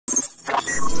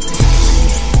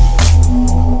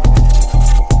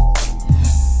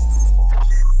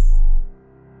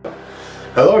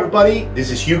everybody,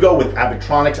 this is Hugo with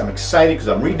Abitronix. I'm excited because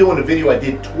I'm redoing a video I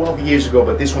did 12 years ago,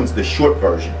 but this one's the short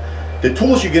version. The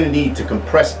tools you're going to need to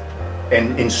compress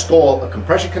and install a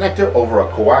compression connector over a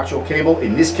coaxial cable.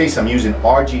 In this case I'm using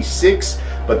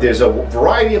RG6, but there's a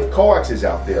variety of coaxes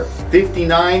out there.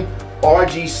 59,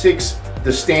 RG6,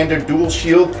 the standard dual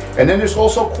shield, and then there's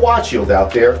also Coaxial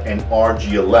out there, and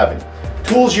RG11.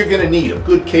 Tools you're going to need: a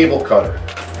good cable cutter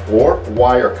or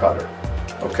wire cutter.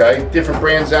 Okay, different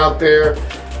brands out there.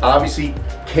 Obviously,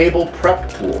 cable prep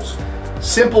tools.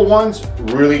 Simple ones,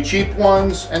 really cheap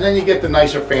ones, and then you get the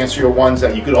nicer, fancier ones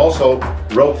that you could also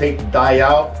rotate the die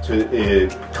out to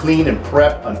clean and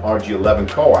prep an RG11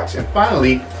 coax. And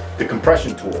finally, the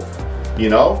compression tool. You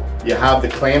know, you have the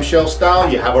clamshell style,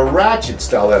 you have a ratchet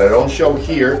style that I don't show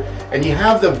here, and you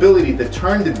have the ability to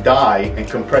turn the die and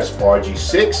compress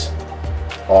RG6,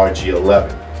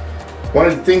 RG11. One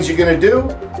of the things you're going to do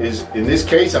is, in this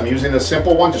case, I'm using a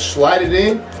simple one, just slide it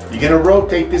in. You're going to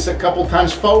rotate this a couple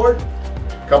times forward,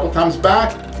 a couple times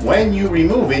back. When you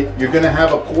remove it, you're going to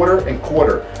have a quarter and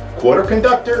quarter. Quarter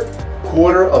conductor,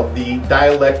 quarter of the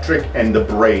dielectric and the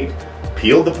braid.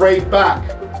 Peel the braid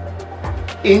back.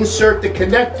 Insert the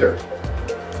connector.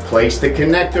 Place the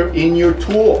connector in your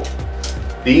tool.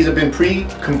 These have been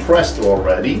pre-compressed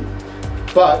already,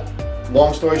 but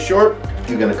long story short,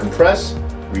 you're going to compress,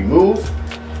 remove,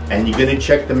 and you're going to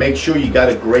check to make sure you got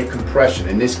a great compression.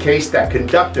 In this case, that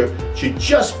conductor should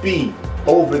just be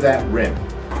over that rim.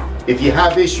 If you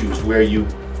have issues where you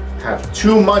have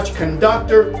too much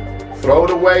conductor, throw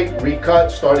it away, recut,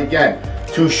 start again.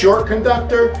 Too short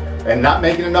conductor and not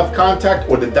making enough contact,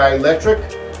 or the dielectric,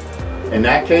 in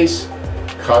that case,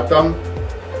 cut them,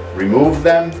 remove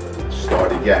them,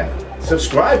 start again.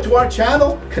 Subscribe to our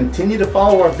channel, continue to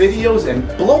follow our videos, and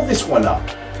blow this one up.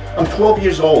 I'm 12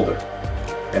 years older,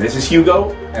 and this is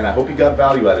Hugo, and I hope you got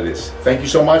value out of this. Thank you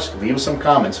so much. Leave us some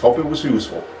comments. Hope it was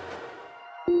useful.